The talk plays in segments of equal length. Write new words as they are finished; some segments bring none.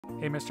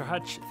Hey, Mr.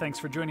 Hutch, thanks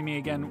for joining me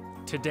again.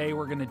 Today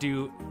we're going to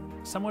do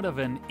somewhat of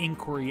an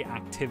inquiry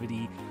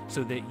activity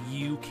so that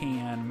you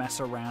can mess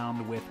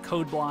around with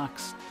code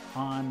blocks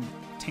on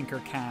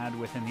Tinkercad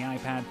within the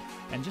iPad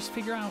and just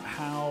figure out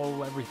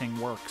how everything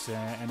works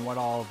and what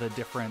all the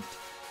different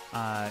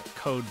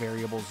code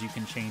variables you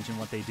can change and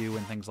what they do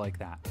and things like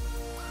that.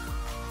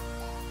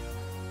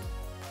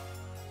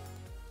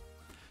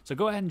 So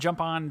go ahead and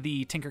jump on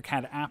the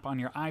Tinkercad app on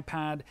your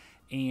iPad,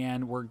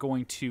 and we're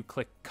going to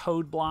click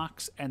Code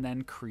Blocks and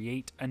then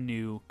create a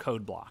new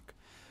code block.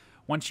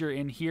 Once you're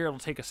in here, it'll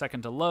take a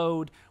second to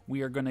load.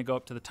 We are going to go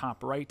up to the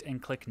top right and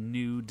click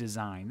New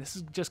Design. This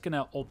is just going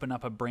to open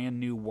up a brand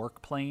new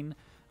work plane.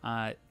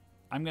 I'm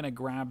going to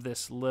grab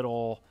this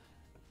little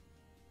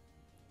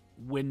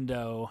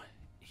window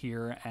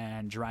here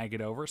and drag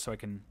it over so I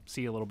can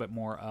see a little bit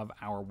more of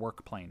our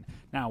work plane.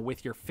 Now,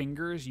 with your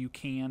fingers, you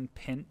can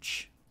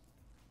pinch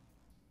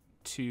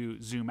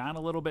to zoom out a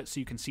little bit so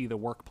you can see the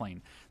work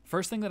plane.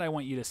 First thing that I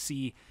want you to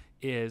see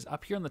is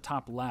up here on the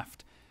top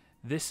left.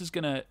 This is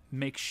going to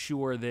make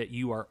sure that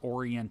you are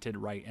oriented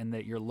right and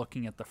that you're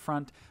looking at the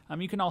front.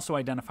 You can also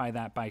identify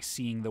that by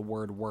seeing the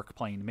word work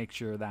plane. Make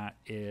sure that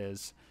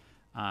is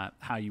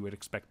how you would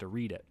expect to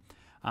read it.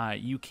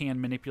 You can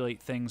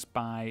manipulate things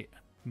by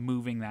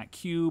moving that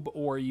cube,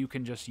 or you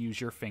can just use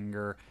your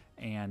finger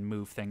and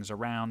move things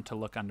around to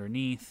look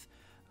underneath,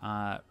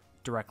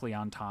 directly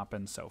on top,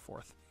 and so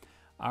forth.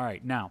 All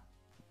right, now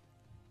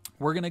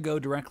we're going to go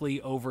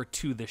directly over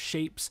to the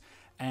shapes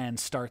and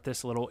start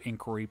this little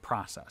inquiry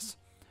process.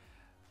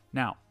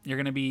 Now, you're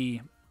going to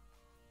be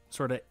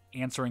sort of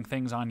answering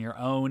things on your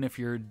own if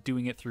you're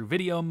doing it through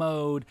video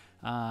mode.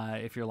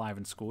 If you're live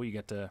in school, you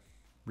get to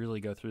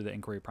really go through the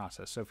inquiry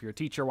process. So if you're a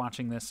teacher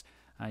watching this,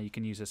 you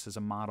can use this as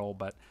a model,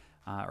 but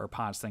or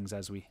pause things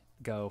as we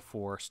go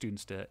for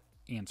students to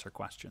answer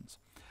questions.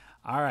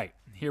 All right,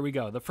 here we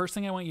go. The first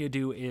thing I want you to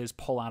do is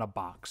pull out a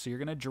box. So you're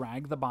going to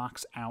drag the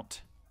box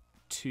out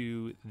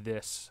to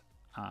this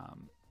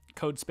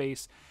code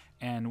space,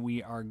 and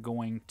we are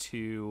going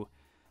to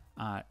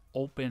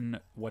open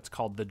what's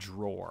called the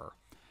drawer.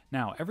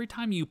 Now, every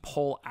time you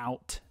pull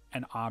out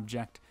an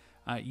object,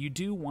 you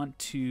do want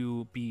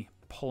to be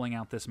pulling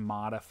out this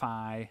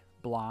modify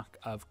block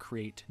of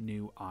create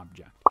new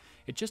object.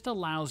 It just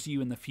allows you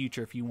in the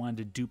future, if you wanted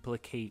to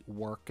duplicate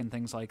work and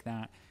things like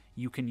that,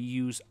 you can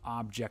use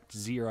object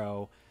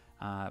 0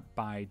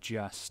 by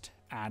just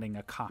adding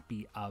a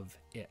copy of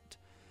it.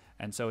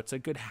 And so it's a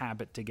good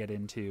habit to get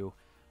into,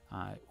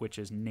 which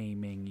is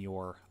naming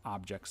your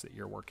objects that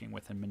you're working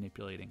with and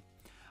manipulating.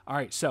 All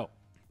right, so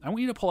I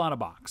want you to pull out a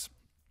box.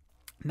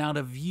 Now,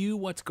 to view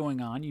what's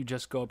going on, you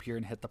just go up here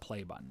and hit the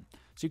play button.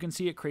 So you can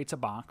see it creates a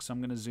box. So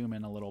I'm going to zoom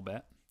in a little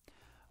bit.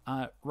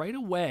 Right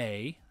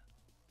away,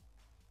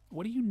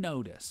 what do you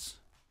notice?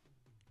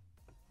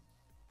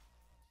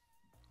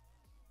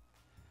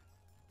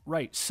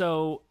 Right,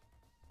 so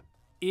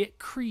it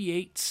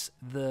creates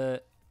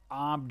the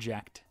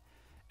object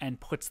and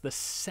puts the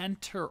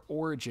center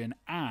origin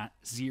at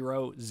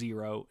 0,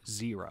 0,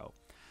 0.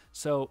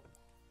 So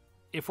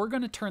if we're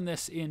going to turn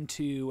this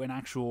into an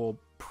actual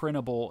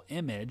printable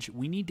image,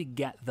 we need to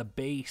get the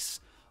base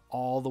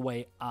all the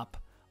way up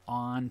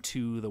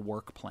onto the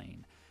work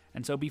plane.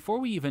 And so before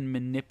we even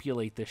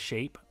manipulate the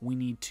shape, we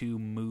need to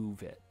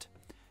move it.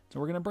 So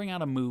we're going to bring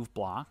out a move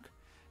block.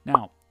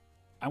 Now,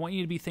 I want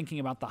you to be thinking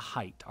about the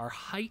height. Our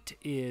height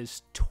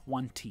is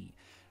 20.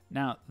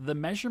 Now, the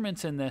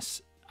measurements in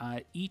this,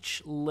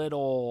 each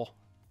little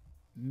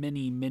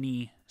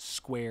mini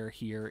square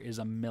here is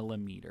a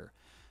millimeter.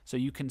 So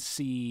you can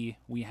see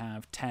we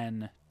have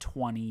 10,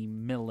 20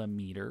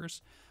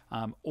 millimeters,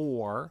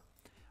 or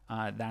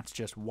that's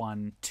just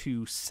 1,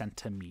 2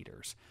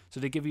 centimeters. So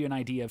to give you an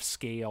idea of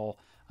scale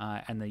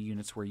and the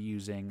units we're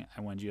using,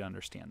 I wanted you to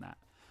understand that.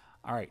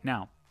 All right,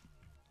 now,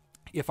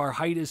 if our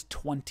height is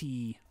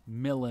 20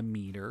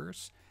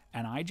 millimeters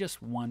and I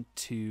just want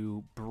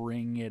to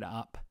bring it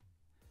up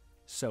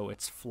so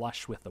it's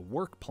flush with the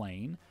work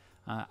plane,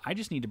 I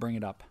just need to bring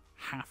it up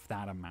half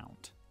that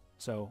amount.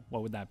 So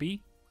what would that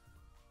be?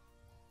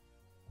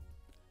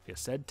 If you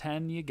said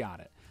 10, you got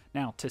it.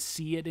 Now, to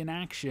see it in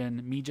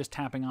action, me just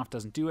tapping off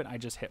doesn't do it. I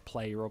just hit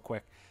play real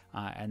quick,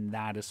 and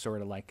that is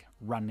sort of like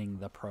running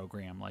the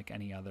program like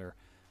any other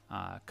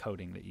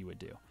coding that you would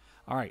do.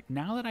 All right,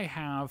 now that I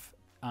have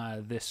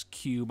this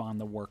cube on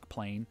the work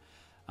plane,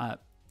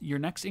 your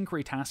next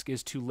inquiry task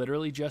is to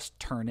literally just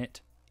turn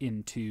it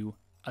into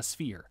a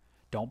sphere.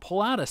 Don't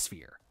pull out a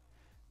sphere.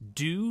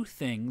 Do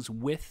things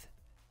with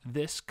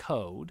this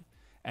code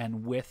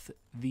and with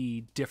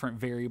the different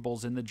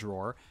variables in the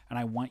drawer, and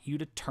I want you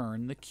to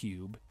turn the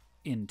cube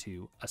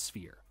into a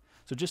sphere.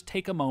 So just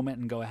take a moment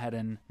and go ahead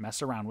and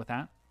mess around with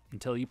that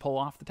until you pull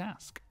off the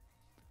task.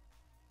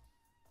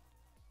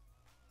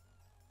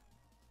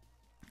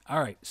 All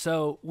right,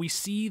 so we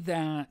see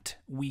that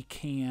we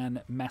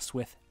can mess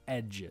with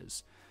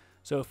edges.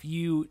 So if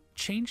you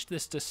change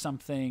this to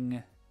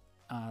something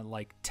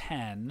like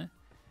 10,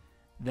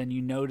 then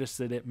you notice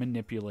that it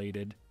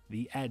manipulated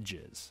the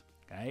edges,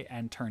 okay,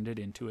 and turned it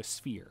into a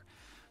sphere.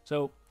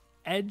 So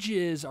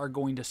edges are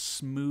going to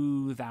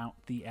smooth out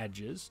the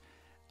edges,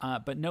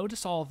 but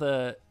notice all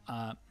the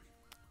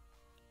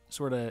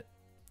sort of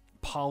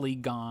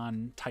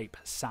polygon type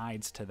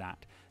sides to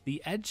that.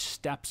 The edge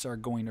steps are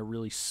going to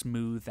really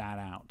smooth that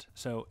out.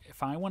 So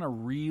if I want to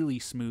really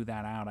smooth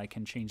that out, I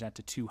can change that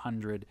to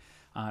 200,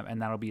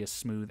 and that'll be as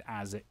smooth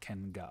as it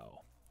can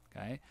go.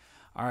 Okay.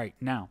 All right.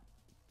 Now,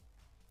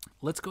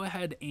 let's go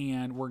ahead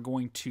and we're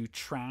going to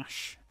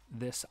trash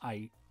this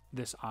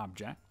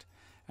object.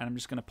 And I'm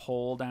just going to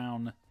pull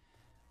down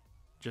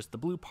just the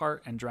blue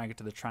part and drag it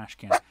to the trash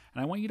can.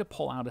 And I want you to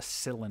pull out a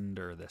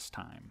cylinder this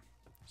time.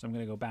 So I'm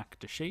going to go back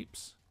to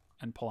shapes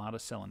and pull out a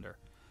cylinder.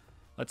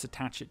 Let's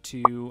attach it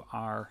to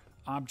our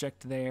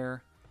object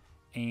there.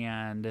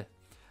 And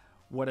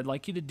what I'd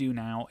like you to do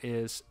now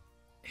is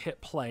hit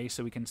play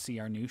so we can see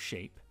our new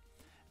shape.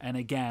 And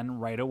again,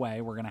 right away,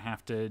 we're going to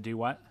have to do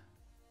what?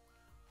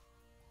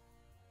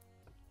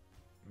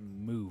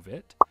 Move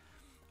it.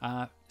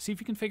 See if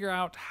you can figure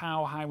out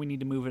how high we need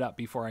to move it up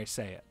before I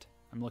say it.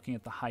 I'm looking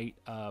at the height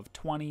of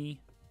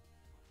 20.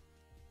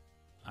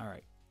 All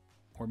right.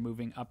 We're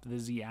moving up the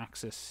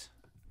z-axis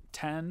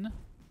 10.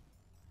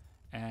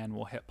 And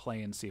we'll hit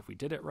play and see if we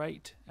did it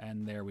right.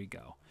 And there we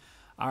go.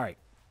 All right.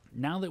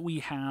 Now that we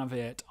have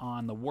it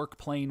on the work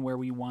plane where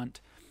we want,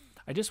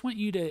 I just want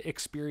you to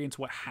experience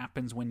what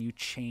happens when you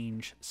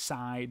change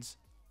sides,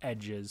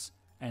 edges,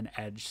 and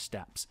edge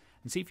steps.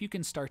 And see if you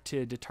can start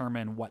to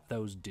determine what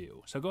those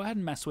do. So go ahead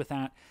and mess with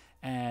that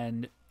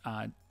and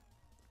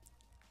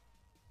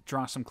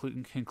draw some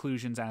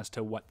conclusions as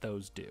to what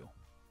those do.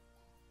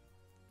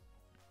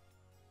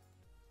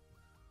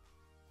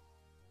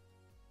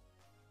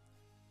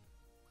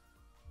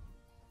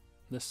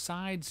 The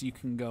sides, you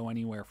can go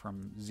anywhere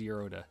from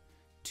 0 to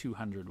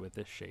 200 with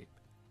this shape.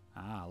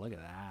 Ah, look at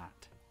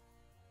that.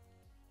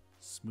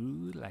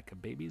 Smooth like a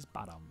baby's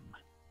bottom.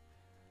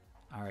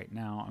 All right,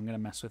 now I'm going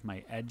to mess with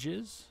my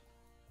edges.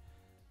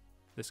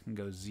 This can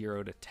go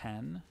 0 to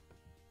 10.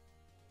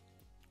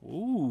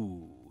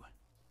 Ooh.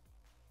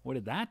 What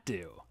did that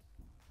do?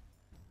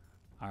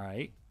 All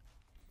right.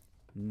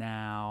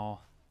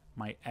 Now,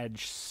 my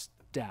edge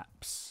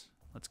steps.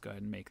 Let's go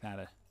ahead and make that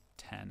a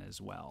 10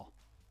 as well.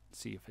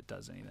 See if it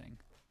does anything.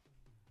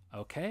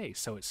 Okay,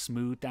 so it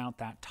smoothed out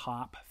that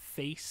top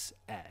face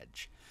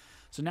edge.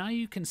 So now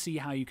you can see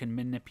how you can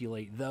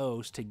manipulate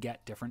those to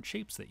get different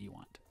shapes that you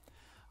want.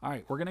 All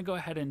right, we're going to go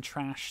ahead and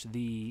trash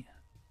the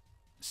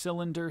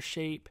cylinder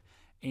shape,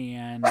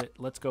 and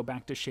let's go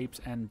back to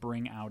shapes and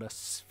bring out a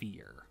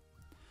sphere.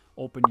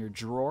 Open your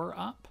drawer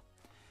up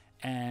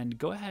and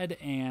go ahead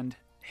and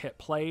hit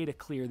play to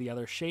clear the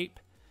other shape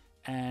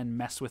and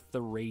mess with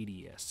the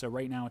radius. So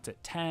right now it's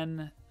at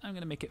 10. I'm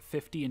going to make it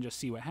 50 and just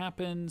see what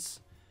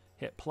happens.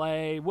 Hit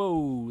play.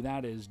 Whoa,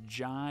 that is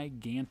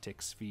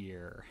gigantic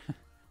sphere.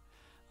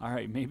 All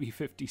right, maybe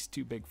 50 is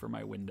too big for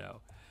my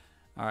window.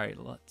 All right,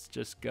 let's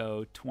just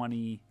go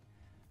 20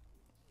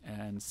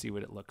 and see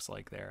what it looks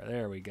like there.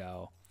 There we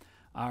go.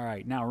 All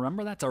right, now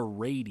remember that's a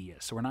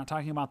radius, so we're not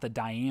talking about the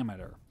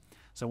diameter.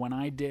 So when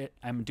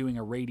I'm doing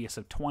a radius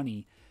of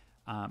 20,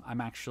 I'm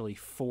actually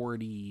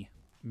 40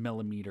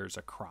 millimeters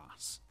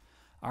across.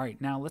 All right,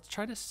 now let's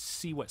try to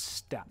see what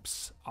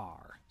steps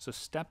are. So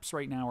steps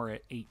right now are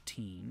at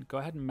 18. Go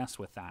ahead and mess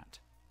with that,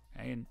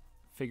 okay, and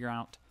figure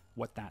out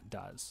what that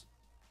does.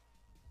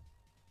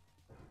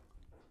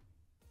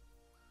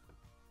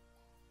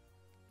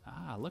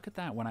 Ah, look at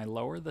that. When I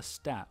lower the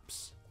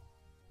steps,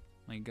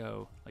 let me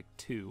go like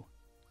 2.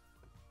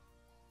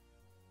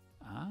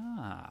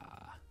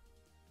 Ah.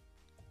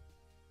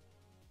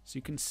 So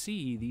you can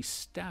see these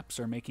steps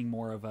are making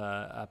more of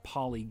a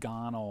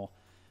polygonal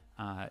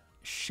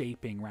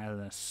shaping rather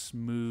than a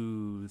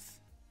smooth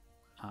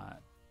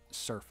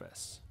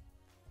surface.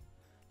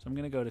 So I'm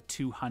going to go to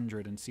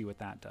 200 and see what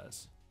that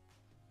does.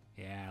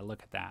 Yeah,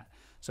 look at that.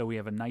 So we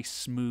have a nice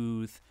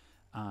smooth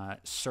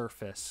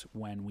surface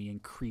when we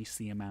increase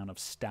the amount of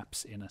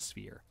steps in a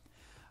sphere.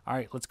 All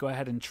right, let's go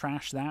ahead and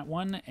trash that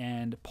one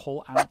and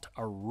pull out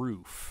a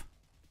roof.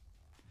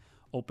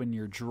 Open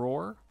your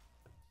drawer.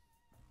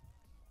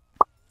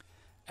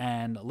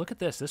 And look at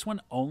this. This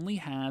one only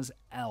has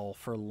L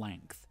for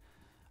length.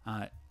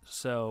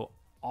 So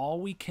all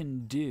we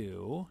can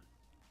do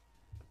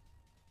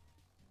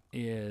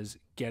is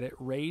get it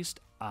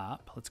raised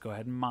up. Let's go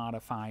ahead and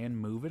modify and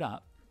move it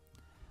up.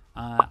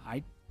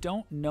 I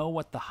don't know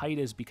what the height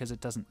is because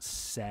it doesn't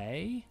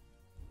say.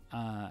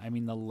 I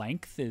mean, the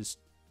length is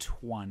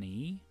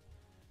 20.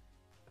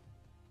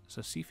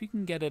 So see if you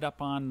can get it up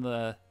on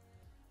the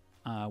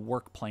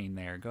work plane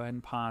there. Go ahead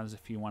and pause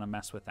if you want to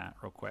mess with that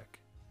real quick.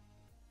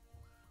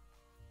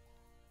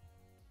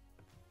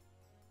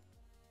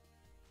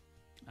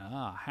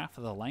 Ah, half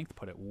of the length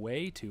put it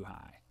way too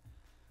high.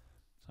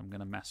 So I'm going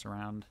to mess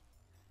around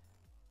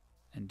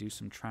and do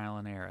some trial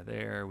and error.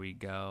 There we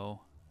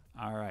go.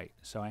 All right,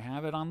 so I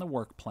have it on the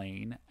work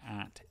plane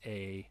at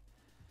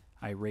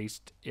I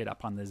raised it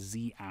up on the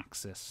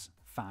z-axis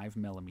 5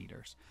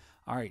 millimeters.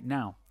 All right,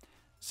 now,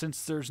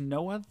 since there's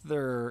no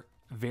other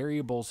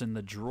variables in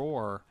the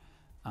drawer,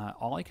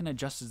 all I can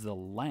adjust is the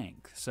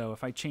length. So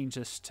if I change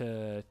this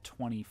to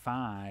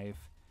 25,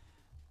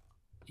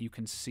 you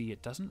can see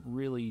it doesn't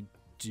really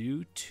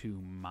do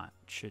too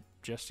much. It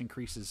just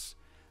increases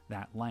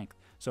that length.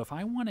 So if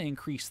I want to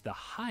increase the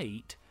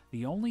height,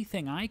 the only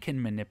thing I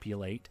can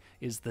manipulate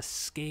is the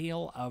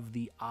scale of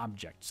the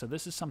object. So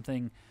this is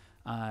something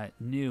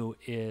new,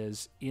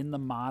 is in the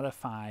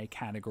modify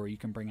category, you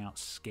can bring out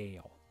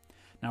scale.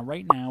 Now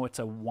right now it's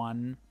a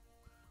 1,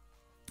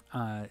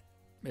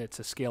 it's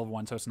a scale of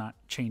 1, so it's not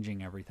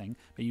changing everything,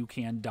 but you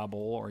can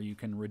double or you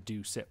can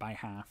reduce it by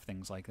half,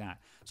 things like that.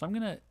 So I'm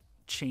going to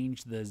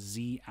change the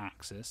Z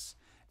axis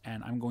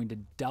and I'm going to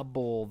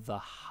double the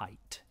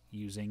height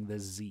using the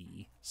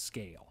Z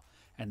scale.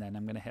 And then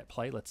I'm going to hit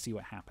play. Let's see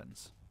what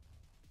happens.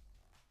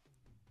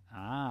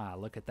 Ah,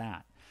 look at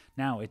that.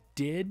 Now it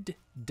did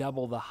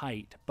double the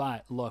height,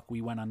 but look,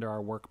 we went under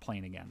our work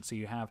plane again. So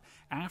you have,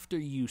 after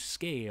you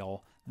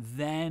scale,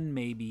 then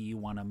maybe you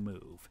want to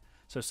move.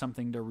 So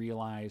something to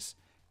realize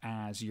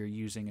as you're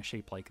using a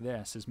shape like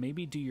this is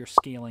maybe do your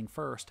scaling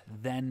first,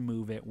 then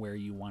move it where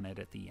you want it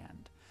at the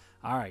end.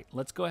 All right,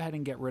 let's go ahead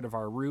and get rid of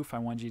our roof. I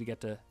wanted you to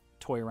get to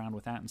toy around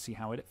with that and see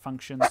how it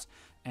functions.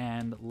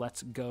 And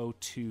let's go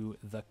to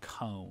the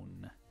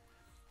cone.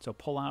 So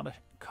pull out a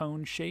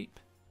cone shape.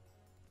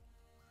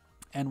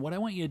 And what I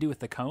want you to do with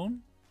the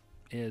cone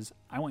is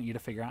I want you to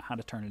figure out how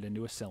to turn it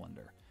into a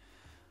cylinder.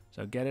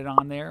 So get it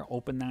on there,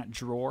 open that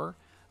drawer.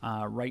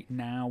 Right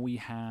now we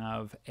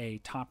have a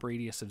top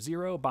radius of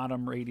 0,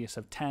 bottom radius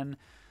of 10.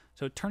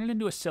 So turn it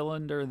into a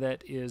cylinder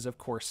that is, of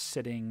course,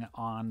 sitting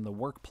on the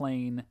work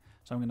plane.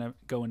 So I'm going to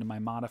go into my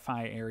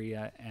modify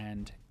area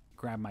and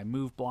grab my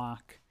move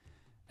block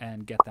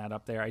and get that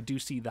up there. I do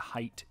see the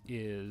height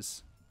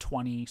is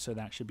 20, so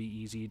that should be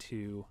easy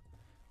to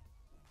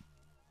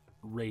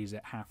raise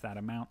it half that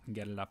amount and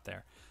get it up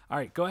there. All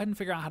right, go ahead and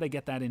figure out how to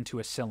get that into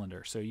a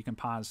cylinder. So you can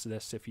pause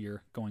this if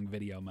you're going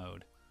video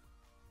mode.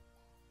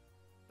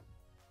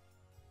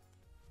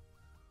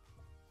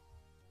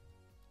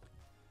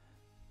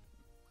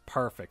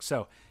 Perfect.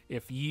 So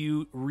if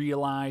you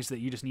realize that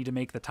you just need to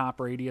make the top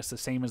radius the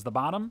same as the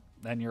bottom,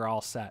 then you're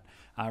all set.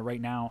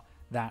 Right now,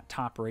 that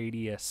top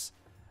radius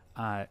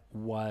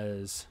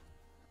was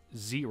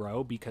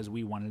 0 because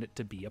we wanted it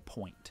to be a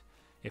point.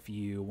 If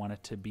you want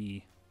it to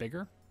be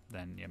bigger,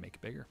 then you make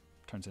it bigger.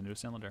 Turns into a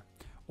cylinder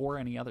or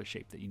any other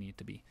shape that you need it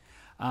to be.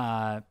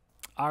 All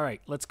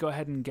right, let's go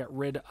ahead and get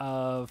rid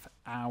of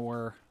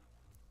our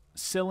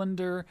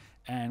cylinder,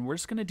 and we're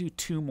just going to do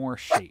 2 more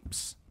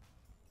shapes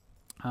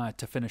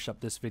to finish up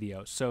this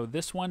video. So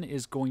this one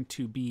is going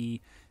to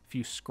be, if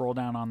you scroll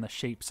down on the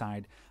shape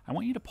side, I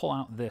want you to pull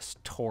out this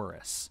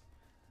torus,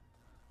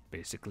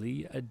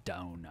 basically a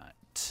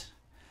donut.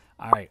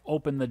 All right,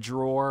 open the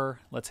drawer.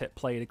 Let's hit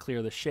play to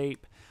clear the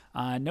shape.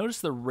 Notice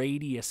the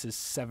radius is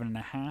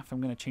 7.5. I'm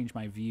going to change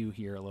my view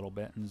here a little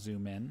bit and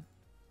zoom in.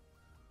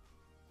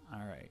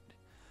 All right.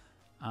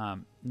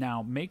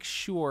 Now make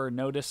sure,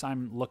 notice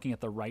I'm looking at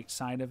the right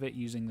side of it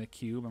using the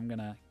cube. I'm going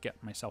to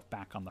get myself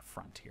back on the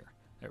front here.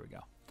 There we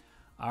go.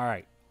 All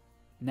right.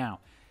 Now,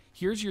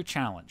 here's your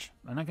challenge.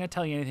 I'm not going to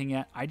tell you anything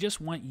yet. I just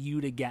want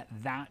you to get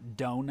that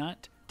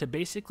donut to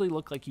basically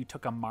look like you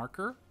took a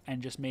marker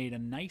and just made a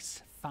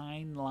nice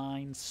fine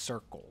line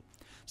circle.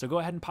 So go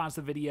ahead and pause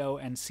the video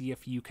and see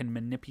if you can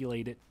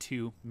manipulate it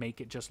to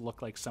make it just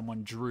look like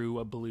someone drew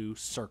a blue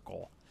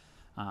circle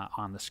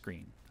on the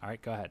screen. All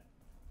right, go ahead.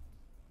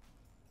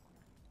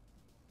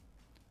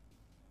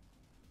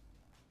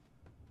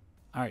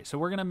 All right, so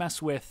we're going to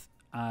mess with,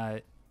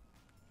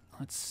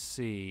 let's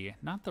see,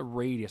 not the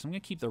radius. I'm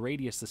going to keep the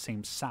radius the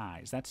same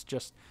size. That's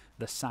just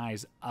the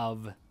size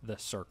of the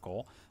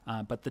circle.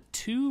 But the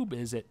tube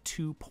is at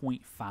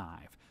 2.5.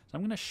 So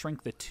I'm going to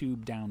shrink the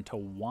tube down to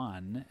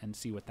 1 and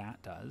see what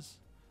that does.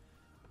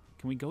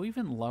 Can we go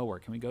even lower?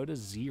 Can we go to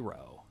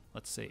 0?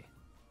 Let's see.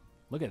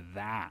 Look at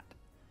that.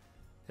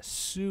 A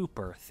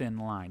super thin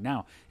line.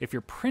 Now, if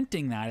you're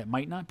printing that, it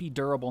might not be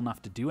durable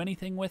enough to do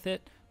anything with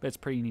it, but it's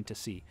pretty neat to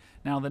see.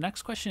 Now, the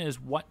next question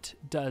is, what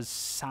does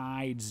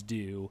sides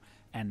do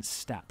and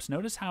steps?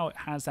 Notice how it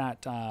has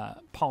that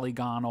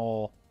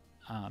polygonal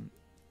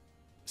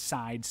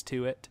sides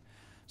to it.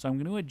 So I'm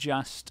going to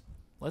adjust.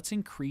 Let's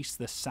increase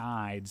the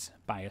sides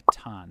by a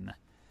ton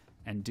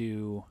and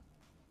do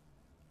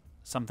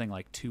something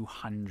like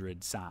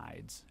 200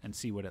 sides and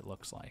see what it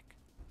looks like.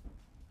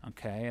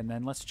 Okay, and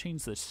then let's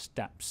change the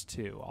steps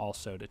too,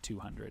 also to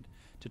 200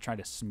 to try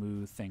to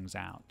smooth things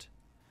out.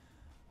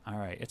 All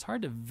right, it's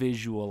hard to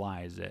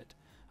visualize it,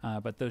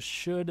 but those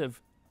should have,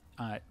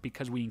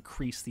 because we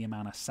increased the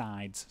amount of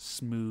sides,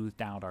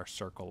 smoothed out our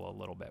circle a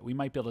little bit. We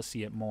might be able to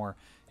see it more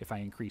if I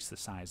increase the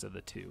size of the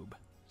tube.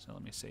 So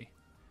let me see.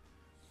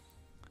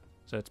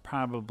 So it's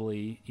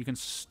probably, you can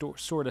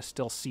sort of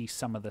still see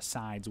some of the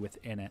sides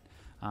within it,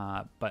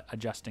 but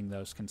adjusting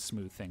those can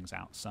smooth things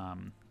out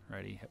some.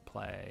 Ready, hit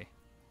play.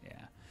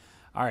 Yeah.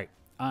 All right.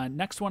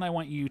 Next one I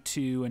want you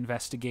to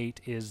investigate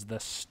is the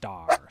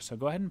star. So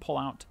go ahead and pull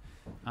out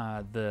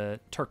the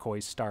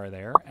turquoise star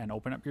there and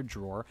open up your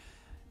drawer.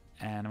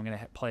 And I'm going to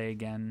hit play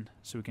again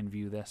so we can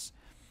view this.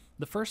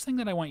 the first thing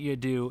that I want you to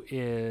do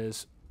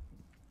is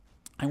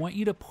I want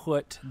you to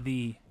put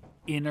the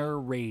inner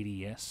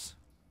radius,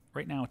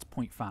 right now it's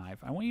 0.5.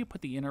 I want you to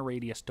put the inner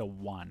radius to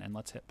 1, and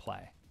let's hit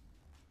play.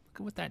 Look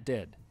at what that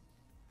did.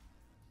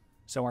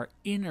 So our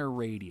inner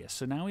radius.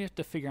 So now we have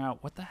to figure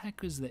out what the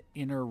heck is the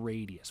inner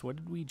radius. What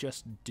did we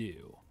just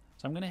do?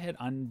 So I'm going to hit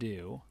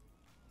undo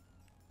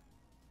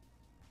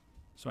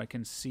so I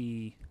can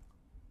see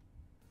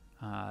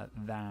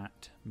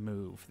that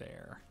move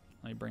there.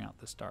 Let me bring out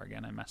the star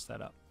again. I messed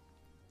that up.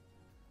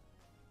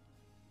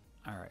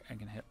 All right, I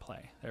can hit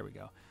play. There we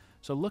go.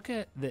 So look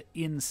at the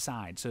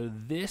inside. So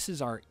this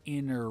is our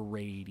inner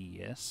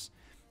radius,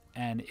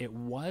 and it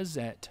was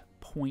at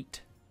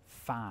 0.5.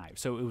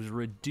 So it was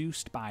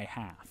reduced by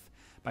half.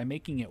 By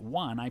making it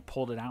 1, I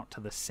pulled it out to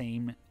the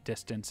same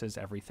distance as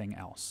everything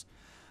else.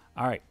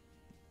 All right.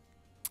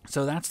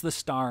 So that's the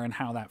star and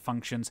how that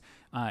functions.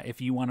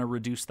 If you want to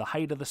reduce the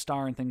height of the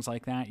star and things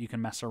like that, you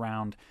can mess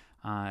around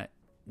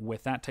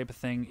with that type of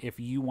thing. If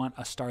you want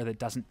a star that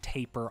doesn't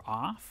taper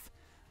off,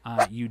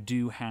 you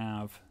do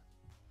have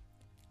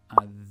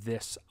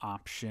this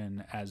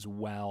option as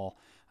well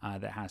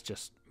that has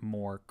just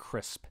more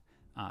crisp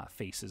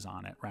faces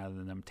on it rather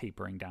than them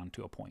tapering down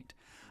to a point.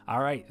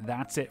 All right,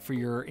 that's it for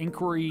your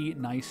inquiry.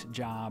 Nice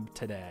job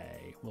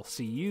today. We'll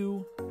see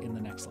you in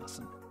the next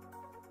lesson.